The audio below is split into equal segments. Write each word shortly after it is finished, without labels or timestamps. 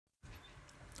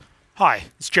Hi,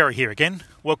 it's Jerry here again.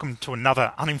 Welcome to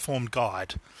another uninformed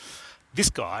guide. This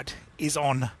guide is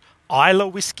on Islay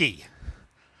whiskey.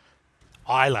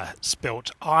 Islay,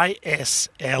 spelt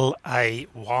I-S-L-A-Y.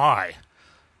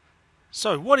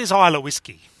 So, what is Islay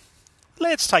whiskey?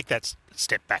 Let's take that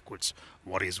step backwards.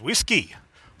 What is whiskey?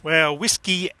 Well,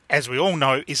 whiskey, as we all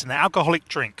know, is an alcoholic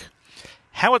drink.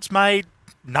 How it's made,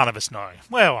 none of us know.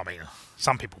 Well,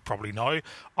 some people probably know.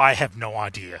 I have no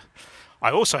idea. I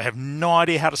also have no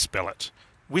idea how to spell it.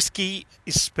 Whiskey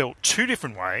is spelt two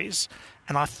different ways,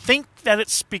 and I think that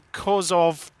it's because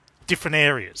of different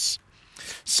areas.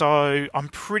 So I'm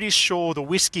pretty sure the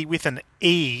whiskey with an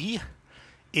E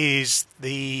is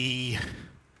the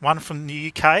one from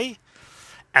the UK,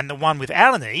 and the one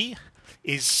without an E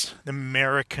is the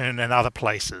American and other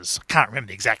places. I can't remember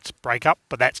the exact breakup,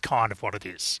 but that's kind of what it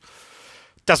is.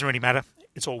 Doesn't really matter.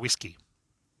 It's all whiskey.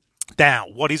 Now,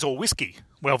 what is all whiskey?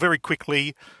 Well, very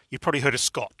quickly, you've probably heard of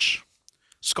Scotch.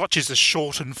 Scotch is a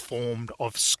shortened form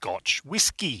of Scotch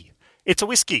whiskey. It's a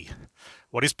whiskey.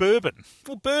 What is bourbon?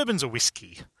 Well, bourbon's a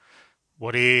whiskey.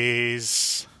 What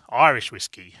is Irish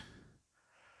whiskey?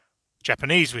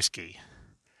 Japanese whiskey?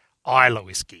 Islay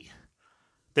whiskey?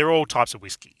 They're all types of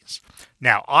whiskies.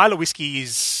 Now, Islay whiskey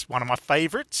is one of my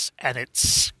favourites, and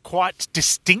it's quite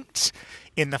distinct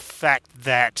in the fact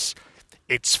that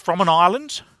it's from an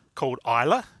island called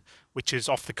Islay, which is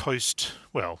off the coast,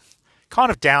 well,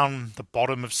 kind of down the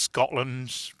bottom of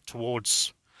Scotland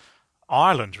towards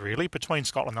Ireland, really, between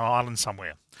Scotland and Ireland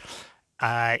somewhere.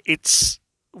 It's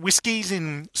whiskies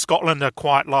in Scotland are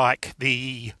quite like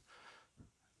the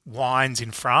wines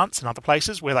in France and other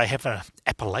places where they have an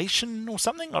appellation or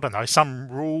something. I don't know, some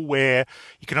rule where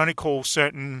you can only call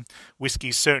certain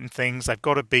whiskies certain things. They've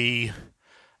got to be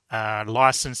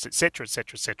licensed, etc.,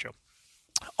 etc., etc.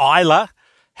 Islay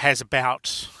has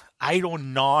about 8 or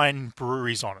 9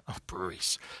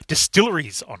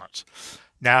 distilleries on it.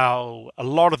 Now, a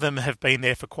lot of them have been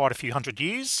there for quite a few hundred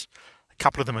years. A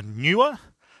couple of them are newer,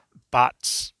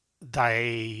 but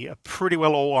they are pretty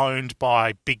well all owned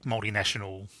by big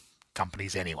multinational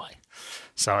companies anyway.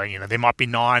 So, there might be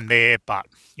 9 there, but,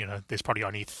 there's probably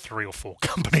only 3 or 4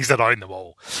 companies that own them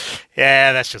all.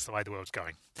 Yeah, that's just the way the world's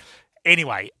going.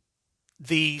 Anyway,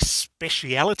 the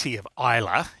speciality of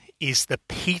Islay is the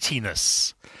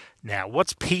peatiness. Now,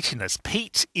 what's peatiness?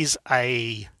 Peat is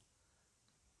I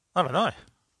don't know.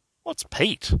 What's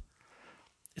peat?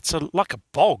 It's like a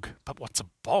bog, but what's a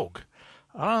bog?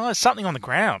 I don't know, something on the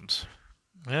ground.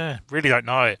 Yeah, really don't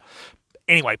know.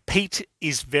 Anyway, peat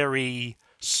is very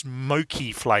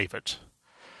smoky flavoured.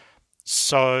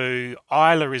 So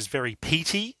Islay is very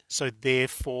peaty, so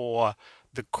therefore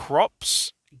the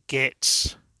crops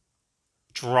get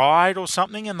dried or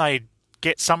something and they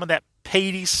get some of that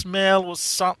peaty smell or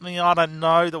something. I don't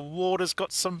know. The water's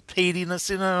got some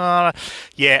peatiness in it.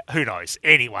 Yeah, who knows?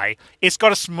 Anyway, it's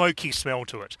got a smoky smell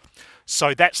to it.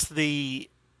 So that's the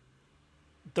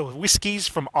whiskies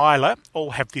from Islay all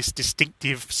have this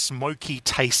distinctive smoky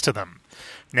taste to them.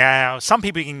 Now, some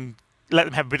people can let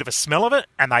them have a bit of a smell of it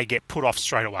and they get put off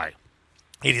straight away.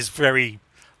 It is very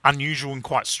unusual and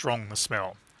quite strong, the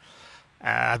smell.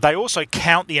 They also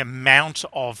count the amount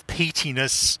of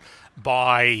peatiness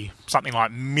by something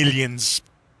like millions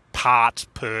part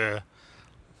per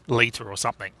litre or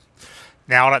something.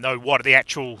 Now, I don't know what the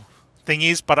actual thing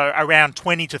is, but around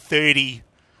 20 to 30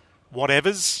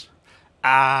 whatevers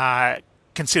are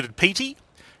considered peaty,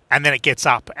 and then it gets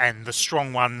up, and the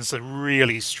strong ones, the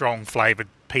really strong flavoured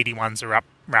peaty ones, are up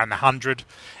around the 100,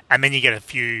 and then you get a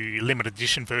few limited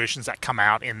edition versions that come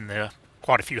out in the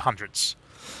quite a few hundreds.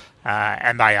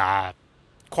 And they are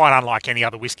quite unlike any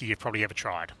other whiskey you've probably ever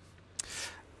tried.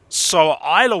 So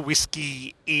Islay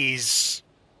whiskey is,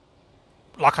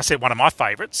 like I said, one of my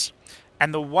favourites.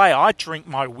 And the way I drink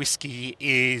my whiskey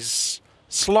is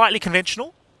slightly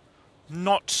conventional.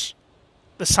 Not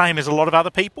the same as a lot of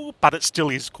other people, but it still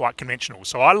is quite conventional.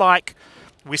 So I like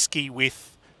whiskey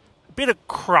with a bit of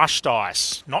crushed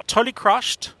ice. Not totally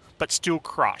crushed, but still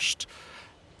crushed.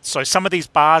 So some of these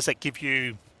bars that give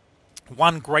you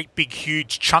one great big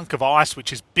huge chunk of ice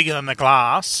which is bigger than the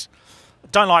glass,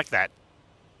 don't like that.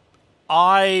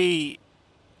 I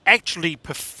actually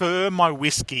prefer my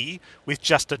whiskey with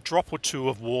just a drop or two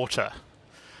of water.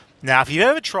 Now, if you've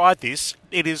ever tried this,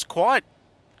 it is quite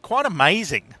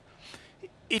amazing.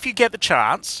 If you get the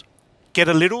chance, get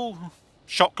a little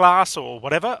shot glass or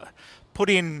whatever, put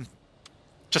in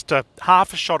just a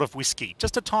half a shot of whiskey,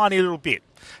 just a tiny little bit.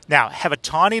 Now, have a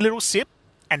tiny little sip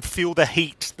and feel the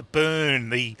heat, the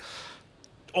burn,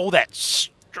 all that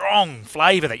strong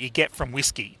flavour that you get from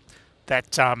whiskey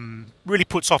that really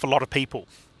puts off a lot of people.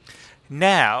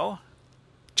 Now,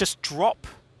 just drop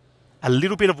a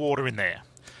little bit of water in there.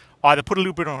 Either put a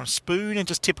little bit on a spoon and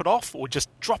just tip it off, or just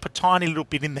drop a tiny little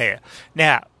bit in there.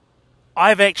 Now,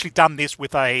 I've actually done this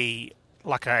with a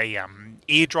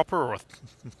eardropper or a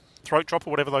throat dropper,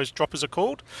 whatever those droppers are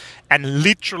called, and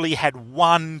literally had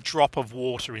one drop of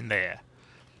water in there.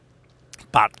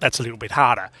 But that's a little bit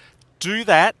harder. Do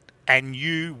that and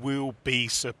you will be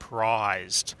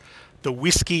surprised. The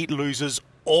whiskey loses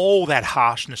all that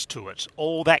harshness to it,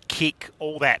 all that kick,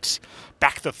 all that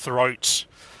back the throat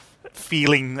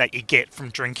feeling that you get from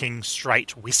drinking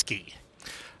straight whiskey.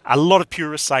 A lot of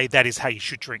purists say that is how you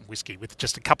should drink whiskey, with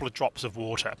just a couple of drops of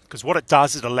water, because what it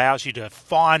does is it allows you to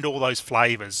find all those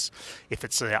flavours. If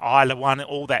it's the Islay one,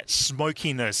 all that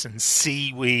smokiness and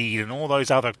seaweed and all those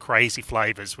other crazy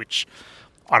flavours, which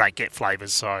I don't get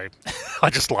flavours, so I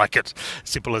just like it.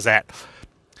 Simple as that.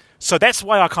 So that's the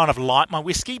way I kind of like my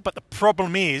whiskey, but the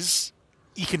problem is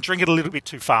you can drink it a little bit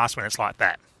too fast when it's like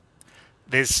that.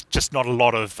 There's just not a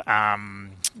lot of,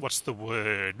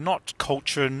 not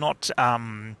culture, not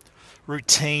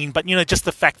routine, but, just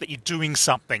the fact that you're doing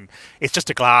something. It's just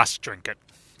a glass, drink it.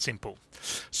 Simple.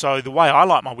 So the way I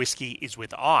like my whiskey is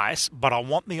with ice, but I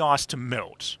want the ice to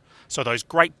melt. So those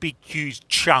great big huge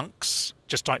chunks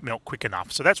just don't melt quick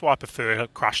enough. So that's why I prefer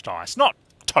crushed ice. Not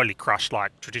totally crushed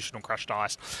like traditional crushed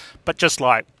ice, but just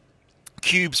like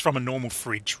cubes from a normal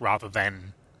fridge rather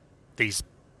than these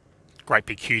great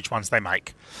big huge ones they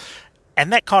make.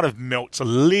 And that kind of melts a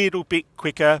little bit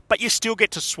quicker, but you still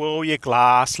get to swirl your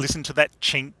glass, listen to that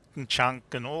chink and chunk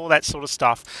and all that sort of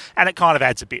stuff, and it kind of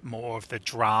adds a bit more of the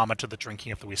drama to the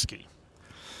drinking of the whiskey.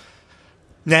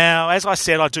 Now, as I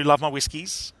said, I do love my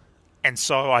whiskies, and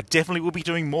so I definitely will be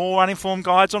doing more uninformed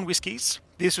guides on whiskies.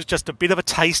 This was just a bit of a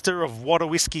taster of what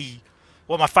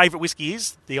my favourite whiskey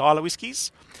is, the Islay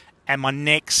whiskies, and my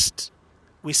next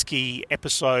whiskey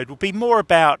episode will be more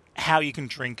about how you can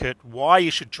drink it, why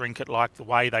you should drink it like the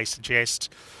way they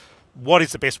suggest, what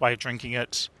is the best way of drinking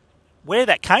it, where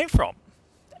that came from,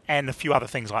 and a few other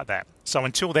things like that. So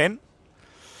until then,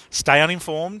 stay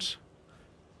uninformed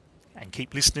and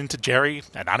keep listening to Jerry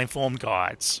and Uninformed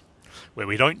Guides, where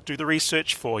we don't do the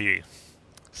research for you.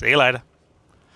 See you later.